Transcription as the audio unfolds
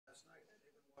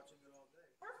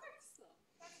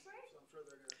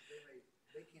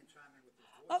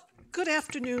Good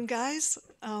afternoon, guys.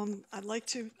 I'd like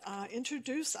to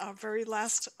introduce our very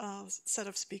last set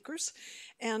of speakers,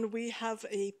 and we have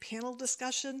a panel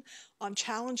discussion on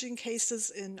challenging cases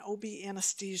in OB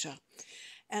anesthesia.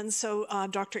 And so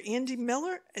Dr. Andy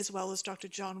Miller, as well as Dr.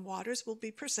 John Waters, will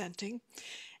be presenting.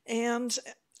 And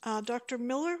Dr.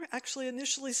 Miller actually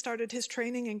initially started his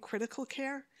training in critical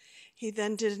care. He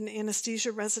then did an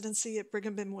anesthesia residency at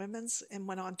Magee-Womens and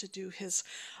went on to do his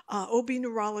OB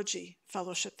Neurology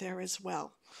fellowship there as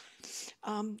well.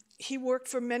 He worked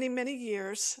for many, many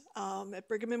years at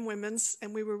Brigham and Women's,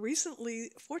 and we were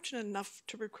recently fortunate enough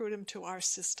to recruit him to our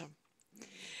system.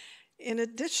 In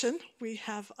addition, we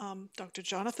have Dr.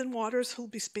 Jonathan Waters, who will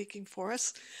be speaking for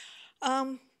us.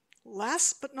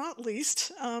 Last but not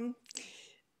least,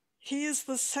 he is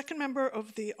the second member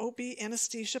of the OB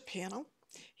anesthesia panel.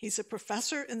 He's a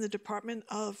professor in the Department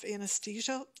of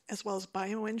Anesthesia as well as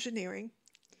Bioengineering.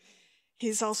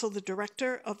 He's also the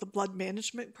director of the Blood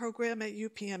Management Program at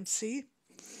UPMC.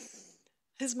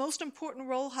 His most important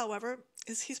role, however,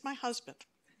 is he's my husband,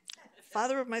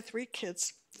 father of my 3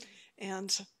 kids,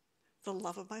 and the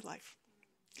love of my life.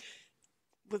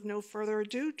 With no further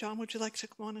ado, John, would you like to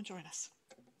come on and join us?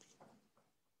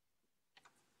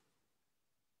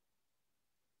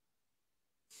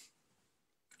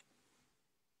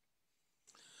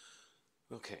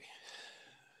 Okay,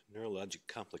 neurologic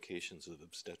complications of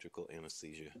obstetrical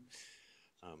anesthesia.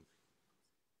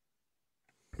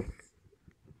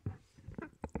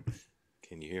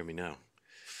 Can you hear me now?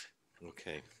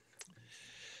 Okay.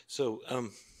 So,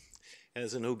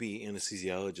 as an OB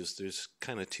anesthesiologist, there's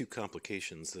kind of 2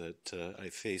 complications that I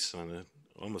face on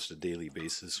almost a daily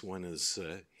basis. One is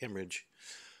hemorrhage,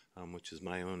 which is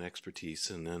my own expertise,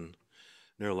 and then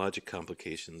neurologic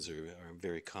complications are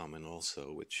very common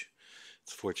also, which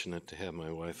it's fortunate to have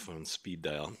my wife on speed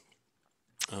dial.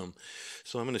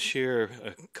 So I'm going to share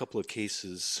a couple of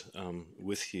cases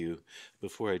with you.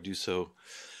 Before I do so,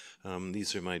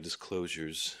 these are my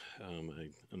disclosures.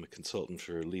 I'm a consultant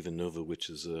for LivaNova, which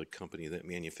is a company that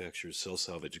manufactures cell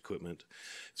salvage equipment,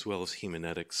 as well as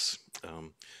Haemonetics,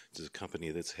 which is a company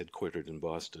that's headquartered in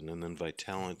Boston. And then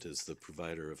Vitalant is the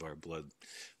provider of our blood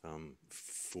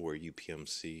for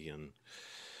UPMC and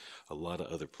a lot of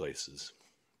other places.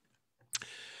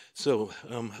 So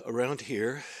around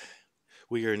here,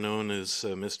 we are known as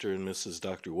Mr. and Mrs.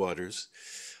 Dr. Waters.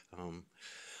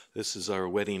 This is our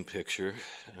wedding picture,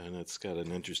 and it's got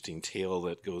an interesting tale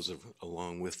that goes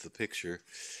along with the picture.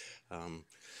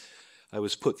 I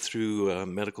was put through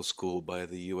medical school by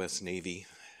the U.S. Navy,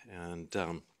 and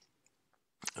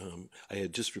I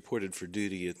had just reported for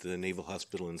duty at the Naval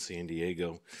Hospital in San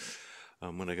Diego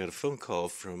when I got a phone call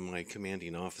from my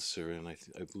commanding officer, and I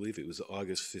believe it was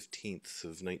August 15th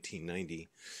of 1990,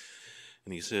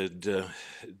 and he said,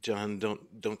 John,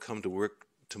 don't come to work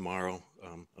tomorrow.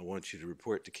 I want you to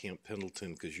report to Camp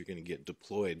Pendleton because you're going to get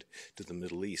deployed to the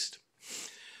Middle East.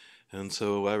 And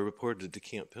so I reported to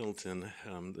Camp Pendleton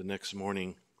the next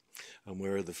morning,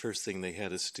 where the first thing they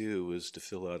had us do was to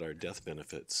fill out our death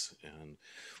benefits. And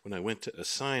when I went to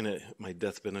assign my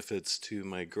death benefits to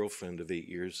my girlfriend of 8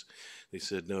 years, they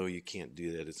said, no, you can't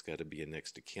do that. It's got to be a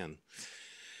next of kin.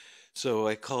 So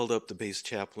I called up the base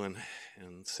chaplain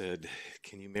and said,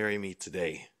 can you marry me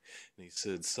today? And he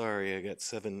said, sorry, I got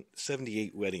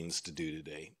 78 weddings to do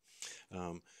today.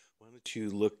 Why don't you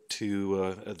look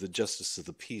to the Justice of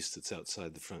the Peace that's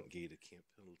outside the front gate at Camp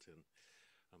Pendleton?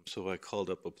 So I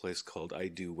called up a place called I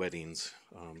Do Weddings,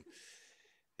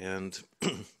 and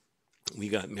we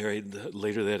got married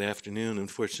later that afternoon.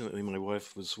 Unfortunately, my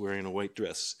wife was wearing a white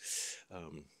dress.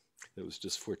 It was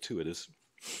just fortuitous.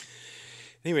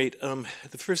 At any rate,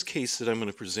 the first case that I'm going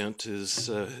to present is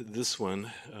this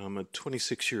one, a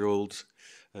 26-year-old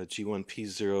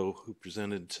G1P0 who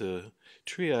presented to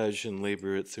triage in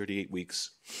labor at 38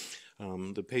 weeks.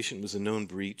 The patient was a known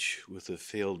breech with a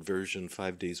failed version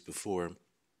 5 days before.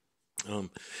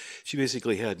 She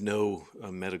basically had no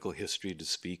medical history to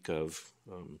speak of.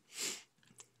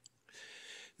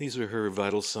 These are her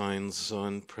vital signs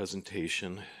on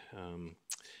presentation.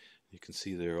 You can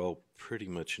see they're all pretty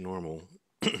much normal.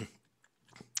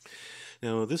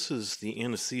 Now, this is the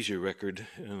anesthesia record,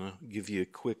 and I'll give you a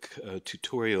quick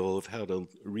tutorial of how to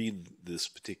read this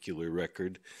particular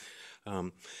record.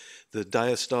 The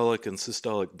diastolic and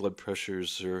systolic blood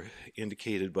pressures are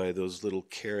indicated by those little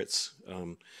carets,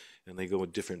 and they go in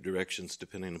different directions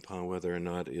depending upon whether or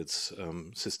not it's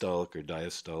systolic or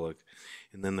diastolic.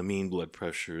 And then the mean blood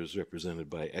pressure is represented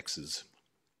by X's.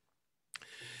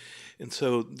 And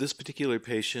so this particular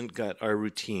patient got our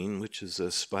routine, which is a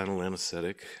spinal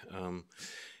anesthetic.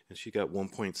 and she got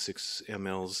 1.6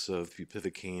 mLs of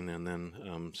bupivacaine and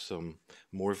then some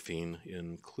morphine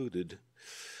included.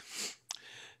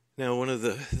 Now, one of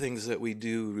the things that we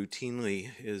do routinely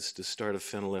is to start a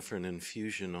phenylephrine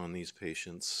infusion on these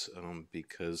patients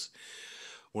because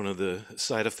one of the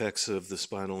side effects of the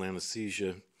spinal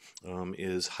anesthesia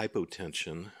is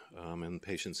hypotension, and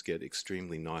patients get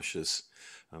extremely nauseous.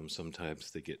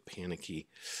 Sometimes they get panicky.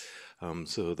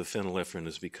 So the phenylephrine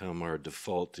has become our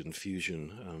default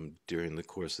infusion during the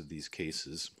course of these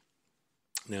cases.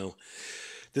 Now,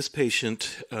 this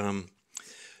patient, the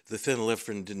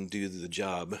phenylephrine didn't do the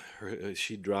job.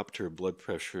 She dropped her blood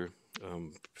pressure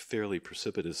fairly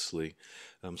precipitously.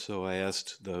 So I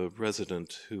asked the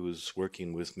resident who was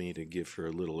working with me to give her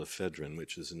a little ephedrine,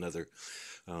 which is another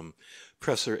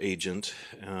pressor agent.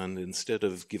 And instead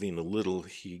of giving a little,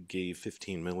 he gave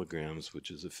 15 milligrams,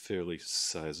 which is a fairly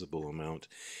sizable amount,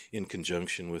 in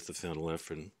conjunction with the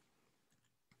phenylephrine.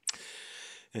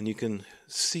 And you can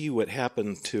see what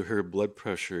happened to her blood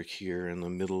pressure here in the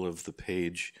middle of the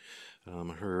page.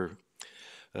 Her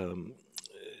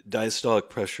diastolic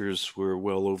pressures were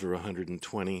well over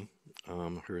 120.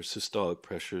 Her systolic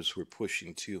pressures were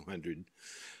pushing 200.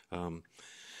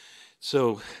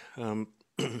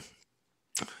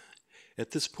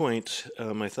 At this point,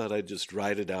 I thought I'd just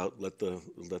ride it out, let the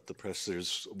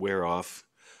pressors wear off.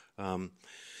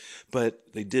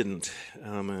 But they didn't,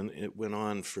 and it went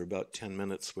on for about 10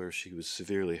 minutes where she was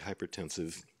severely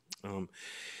hypertensive. And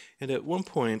at one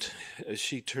point,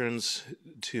 she turns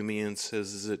to me and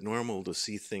says, "Is it normal to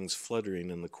see things fluttering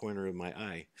in the corner of my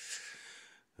eye?"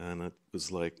 And I was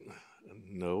like,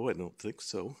 "No, I don't think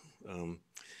so."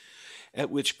 At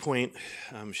which point,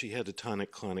 she had a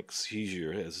tonic-clonic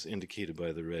seizure, as indicated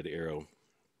by the red arrow.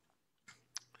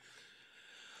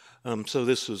 So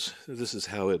this is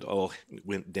how it all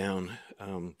went down.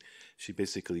 She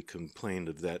basically complained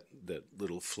of that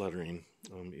little fluttering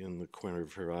in the corner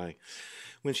of her eye.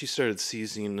 When she started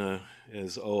seizing,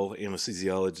 as all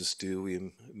anesthesiologists do,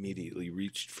 we immediately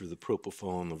reached for the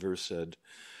propofol and the Versed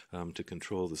to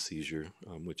control the seizure,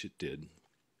 which it did.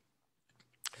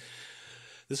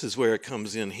 This is where it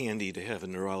comes in handy to have a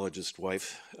neurologist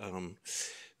wife.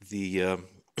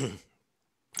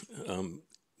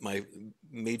 My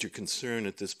major concern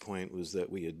at this point was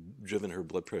that we had driven her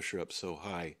blood pressure up so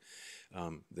high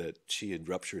that she had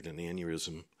ruptured an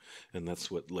aneurysm, and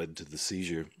that's what led to the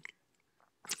seizure.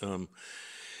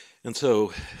 And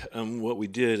so what we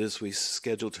did is we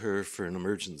scheduled her for an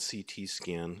emergent CT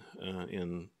scan,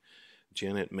 and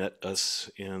Janet met us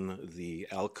in the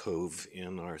alcove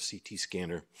in our CT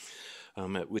scanner,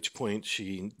 at which point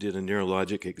she did a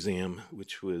neurologic exam,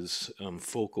 which was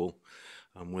focal,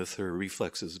 with her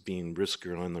reflexes being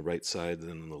brisker on the right side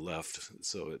than on the left.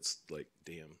 So it's like,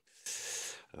 damn,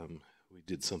 we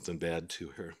did something bad to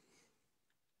her.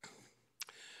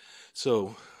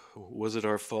 So was it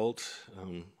our fault?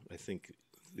 I think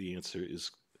the answer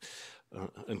is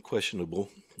unquestionable.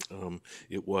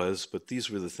 It was, but these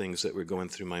were the things that were going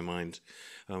through my mind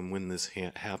when this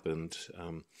happened.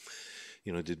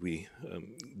 Did we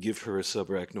give her a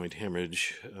subarachnoid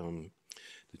hemorrhage?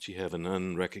 Did she have an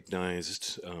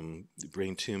unrecognized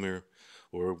brain tumor,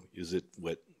 or is it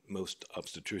what most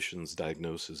obstetricians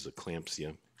diagnose as eclampsia?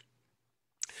 And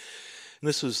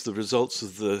this was the results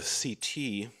of the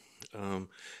CT.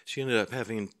 She ended up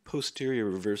having posterior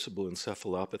reversible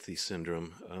encephalopathy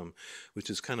syndrome, which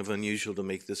is kind of unusual to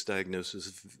make this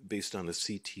diagnosis based on a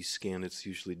CT scan. It's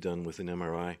usually done with an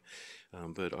MRI.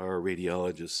 But our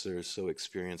radiologists are so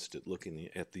experienced at looking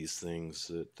at these things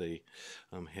that they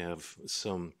have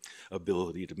some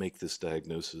ability to make this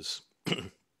diagnosis.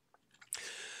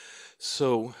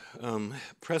 So,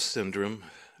 Press syndrome,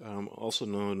 also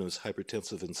known as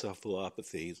hypertensive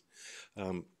encephalopathy,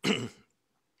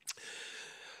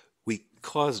 we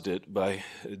caused it by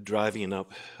driving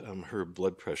up her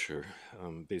blood pressure.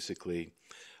 Basically,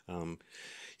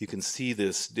 you can see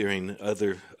this during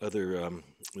other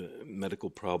medical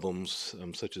problems,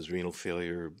 such as renal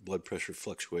failure, blood pressure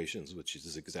fluctuations, which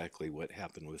is exactly what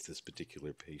happened with this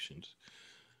particular patient.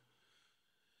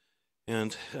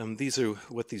 And these are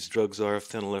what these drugs are.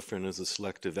 Phenylephrine is a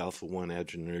selective alpha-1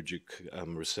 adrenergic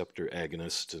receptor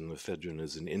agonist, and ephedrine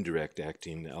is an indirect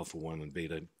acting alpha-1 and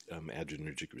beta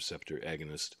adrenergic receptor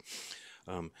agonist.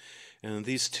 And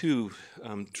these two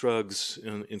drugs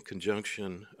in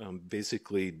conjunction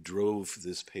basically drove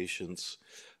this patient's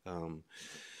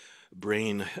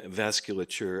brain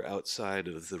vasculature outside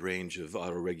of the range of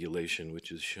autoregulation,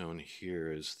 which is shown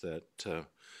here, is that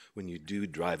when you do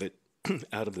drive it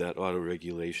out of that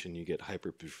autoregulation, you get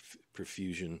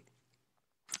hyperperfusion.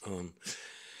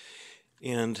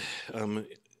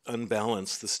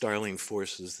 unbalance the Starling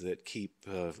forces that keep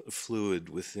fluid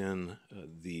within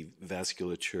the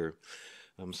vasculature.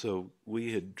 So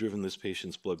we had driven this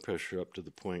patient's blood pressure up to the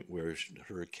point where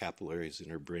her capillaries in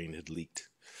her brain had leaked.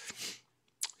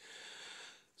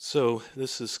 So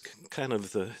this is kind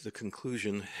of the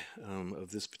conclusion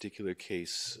of this particular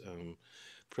case.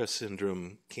 Press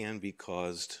syndrome can be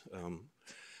caused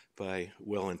by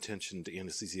well-intentioned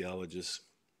anesthesiologists.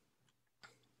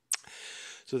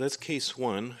 So that's case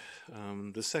one.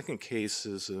 The second case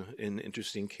is an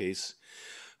interesting case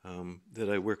that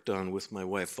I worked on with my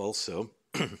wife also.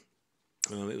 It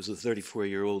was a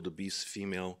 34-year-old obese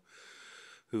female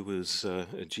who was a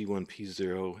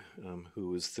G1P0, who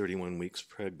was 31 weeks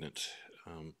pregnant,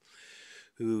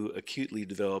 who acutely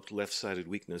developed left-sided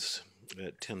weakness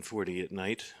at 10:40 at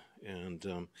night.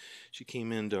 And she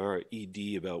came into our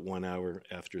ED about 1 hour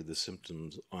after the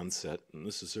symptoms onset. And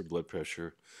this is her blood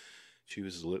pressure. She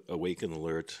was awake and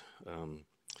alert.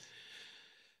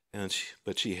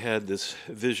 But she had this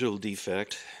visual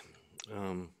defect.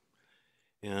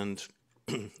 And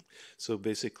so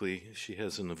basically, she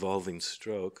has an evolving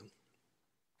stroke.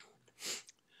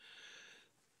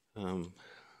 And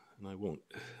I won't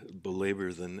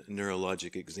belabor the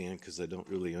neurologic exam because I don't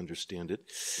really understand it.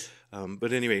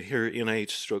 But anyway, her NIH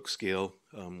stroke scale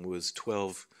was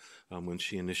 12 when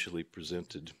she initially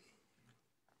presented.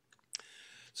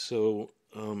 So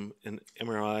an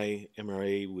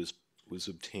MRI was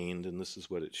obtained, and this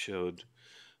is what it showed.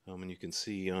 And you can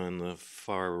see on the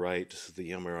far right,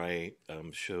 the MRI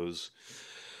shows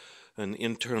an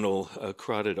internal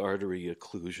carotid artery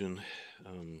occlusion,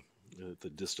 the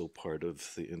distal part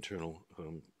of the internal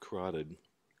carotid.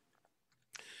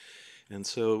 And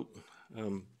so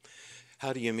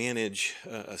how do you manage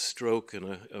a stroke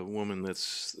in a woman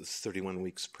that's 31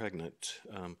 weeks pregnant?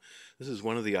 This is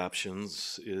one of the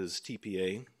options, is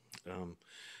TPA.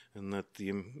 And that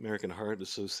the American Heart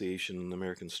Association and the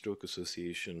American Stroke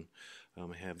Association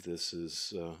have this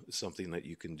as something that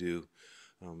you can do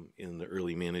in the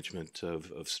early management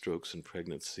of strokes and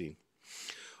pregnancy.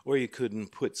 Or you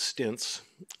could put stents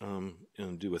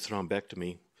and do a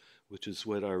thrombectomy, which is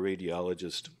what our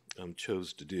radiologist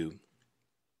chose to do.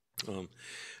 And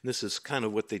this is kind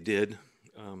of what they did.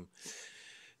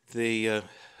 They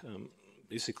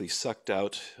basically sucked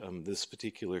out this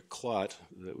particular clot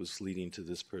that was leading to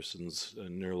this person's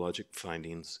neurologic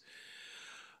findings.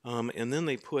 And then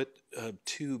they put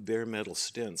 2 bare metal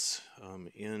stents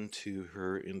into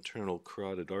her internal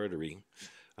carotid artery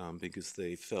because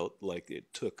they felt like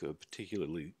it took a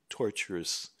particularly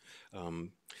tortuous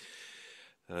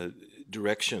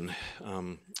direction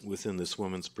within this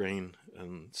woman's brain.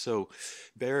 And so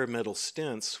bare metal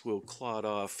stents will clot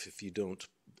off if you don't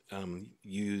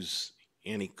use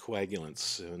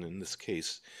anticoagulants, and in this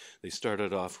case, they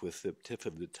started off with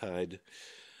eptifibatide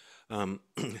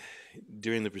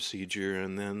during the procedure,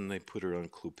 and then they put her on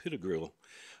clopidogrel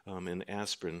and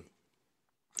aspirin,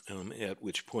 at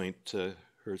which point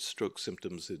her stroke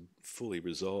symptoms had fully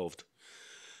resolved.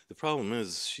 The problem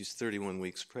is she's 31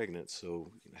 weeks pregnant,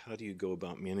 so how do you go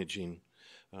about managing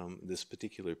this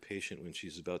particular patient when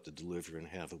she's about to deliver and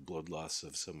have a blood loss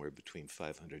of somewhere between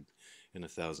 500 and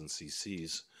 1,000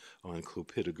 cc's on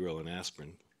clopidogrel and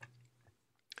aspirin?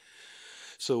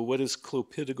 So what is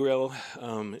clopidogrel?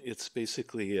 It's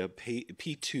basically a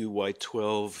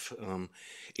P2Y12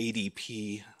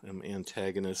 ADP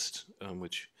antagonist,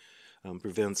 which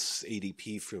prevents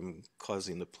ADP from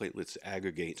causing the platelets to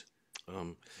aggregate.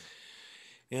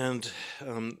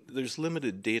 There's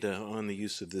limited data on the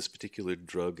use of this particular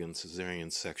drug in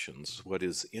cesarean sections. What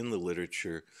is in the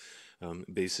literature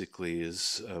basically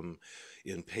is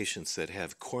in patients that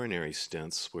have coronary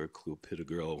stents where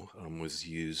clopidogrel was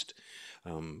used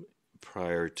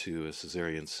prior to a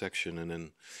cesarean section.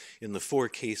 And in the 4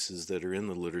 cases that are in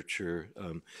the literature,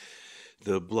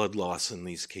 the blood loss in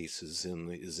these cases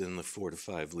is in the 4 to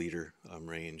 5 liter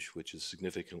range, which is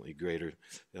significantly greater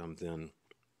than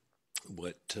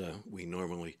what we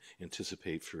normally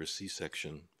anticipate for a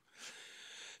C-section.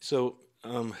 So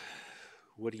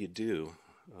what do you do?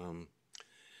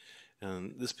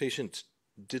 And this patient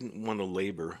didn't want to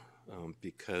labor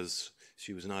because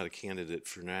she was not a candidate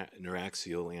for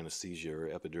neuraxial anesthesia or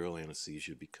epidural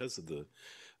anesthesia because of the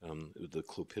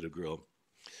clopidogrel.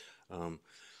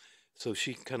 So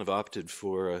she kind of opted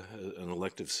for an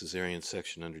elective cesarean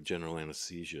section under general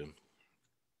anesthesia.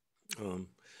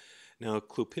 Now,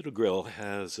 clopidogrel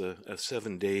has a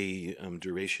 7-day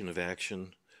duration of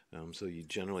action, so you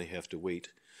generally have to wait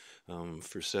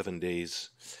for 7 days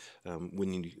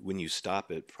when you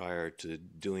stop it prior to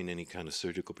doing any kind of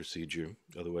surgical procedure.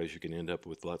 Otherwise, you can end up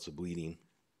with lots of bleeding.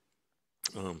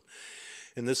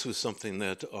 And this was something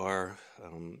that our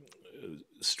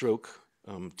stroke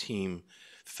team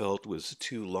felt was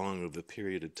too long of a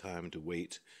period of time to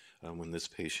wait when this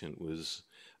patient was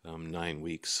 9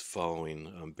 weeks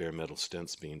following bare metal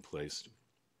stents being placed.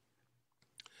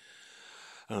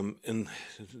 And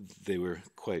they were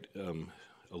quite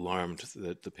alarmed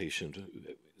that the patient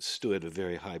stood a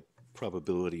very high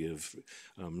probability of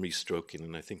restroking,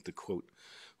 and I think the quote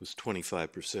was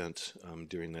 25%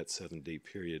 during that 7-day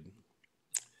period.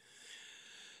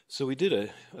 So we did a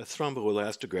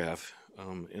thromboelastograph,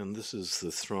 and this is the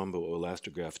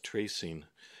thromboelastograph tracing,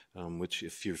 which,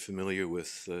 if you're familiar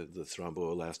with the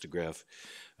thromboelastograph,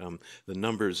 the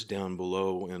numbers down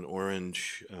below in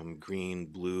orange, green,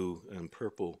 blue, and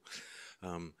purple,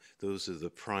 those are the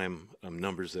prime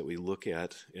numbers that we look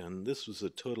at, and this was a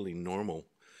totally normal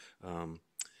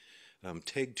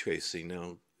TEG tracing.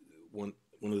 Now, one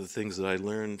of the things that I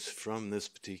learned from this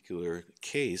particular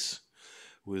case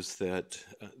was that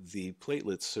the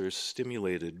platelets are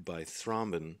stimulated by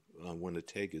thrombin when a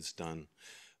TEG is done.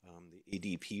 The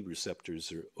ADP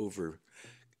receptors are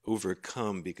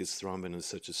overcome because thrombin is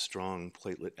such a strong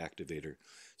platelet activator.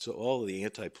 So all of the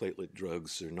antiplatelet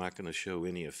drugs are not going to show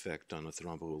any effect on a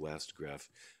thromboelastograph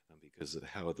because of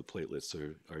how the platelets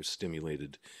are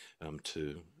stimulated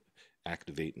to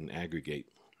activate and aggregate.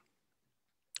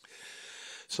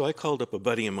 So I called up a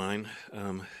buddy of mine.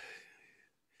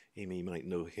 Amy might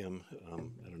know him. I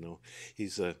don't know.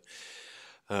 He's a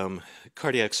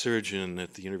cardiac surgeon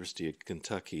at the University of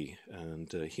Kentucky,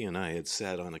 and he and I had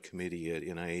sat on a committee at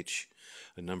NIH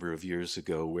a number of years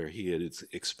ago where he had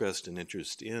expressed an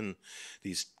interest in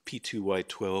these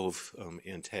P2Y12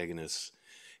 antagonists.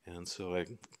 And so I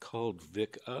called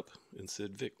Vic up and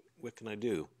said, "Vic, what can I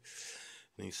do?"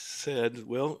 And he said,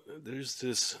 "Well, there's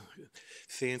this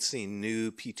fancy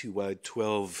new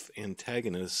P2Y12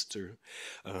 antagonist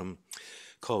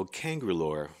called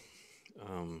Cangrelor."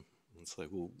 It's like,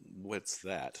 well, what's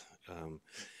that?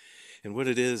 And what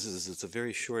it is it's a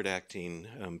very short-acting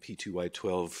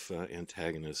P2Y12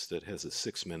 antagonist that has a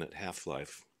 6-minute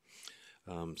half-life.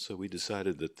 So we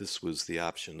decided that this was the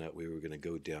option that we were going to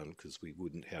go down because we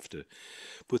wouldn't have to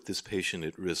put this patient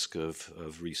at risk of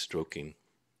restroking.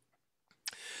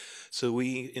 So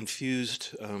we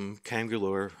infused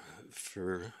Cangrelor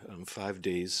for 5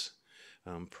 days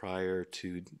prior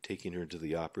to taking her to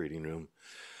the operating room.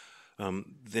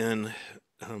 Then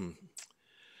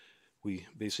we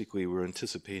basically were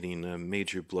anticipating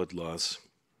major blood loss.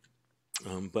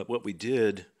 But what we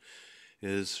did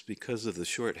is, because of the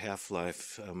short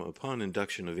half-life, upon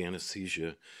induction of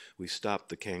anesthesia, we stopped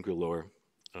the Cangrelor,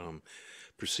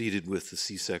 proceeded with the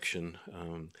C-section,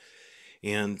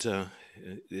 and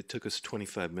it took us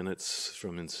 25 minutes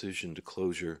from incision to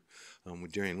closure,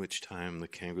 during which time the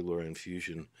Cangrelor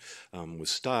infusion was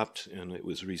stopped, and it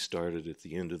was restarted at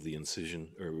the end of the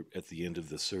incision, or at the end of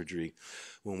the surgery,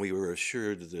 when we were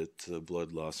assured that the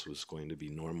blood loss was going to be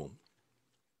normal.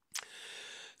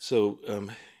 So,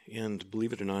 and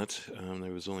believe it or not,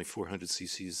 there was only 400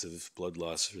 cc's of blood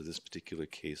loss for this particular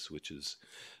case, which is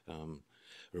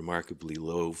remarkably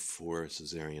low for a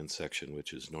cesarean section,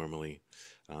 which is normally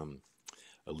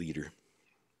a liter.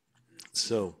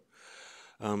 So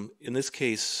in this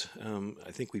case,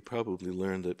 I think we probably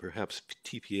learned that perhaps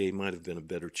TPA might have been a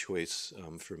better choice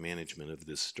for management of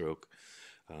this stroke,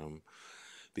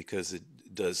 because it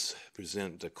does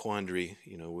present a quandary,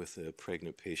 with a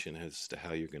pregnant patient as to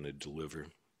how you're going to deliver.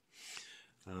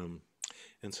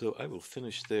 And so I will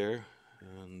finish there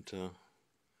and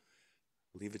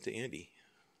leave it to Andy.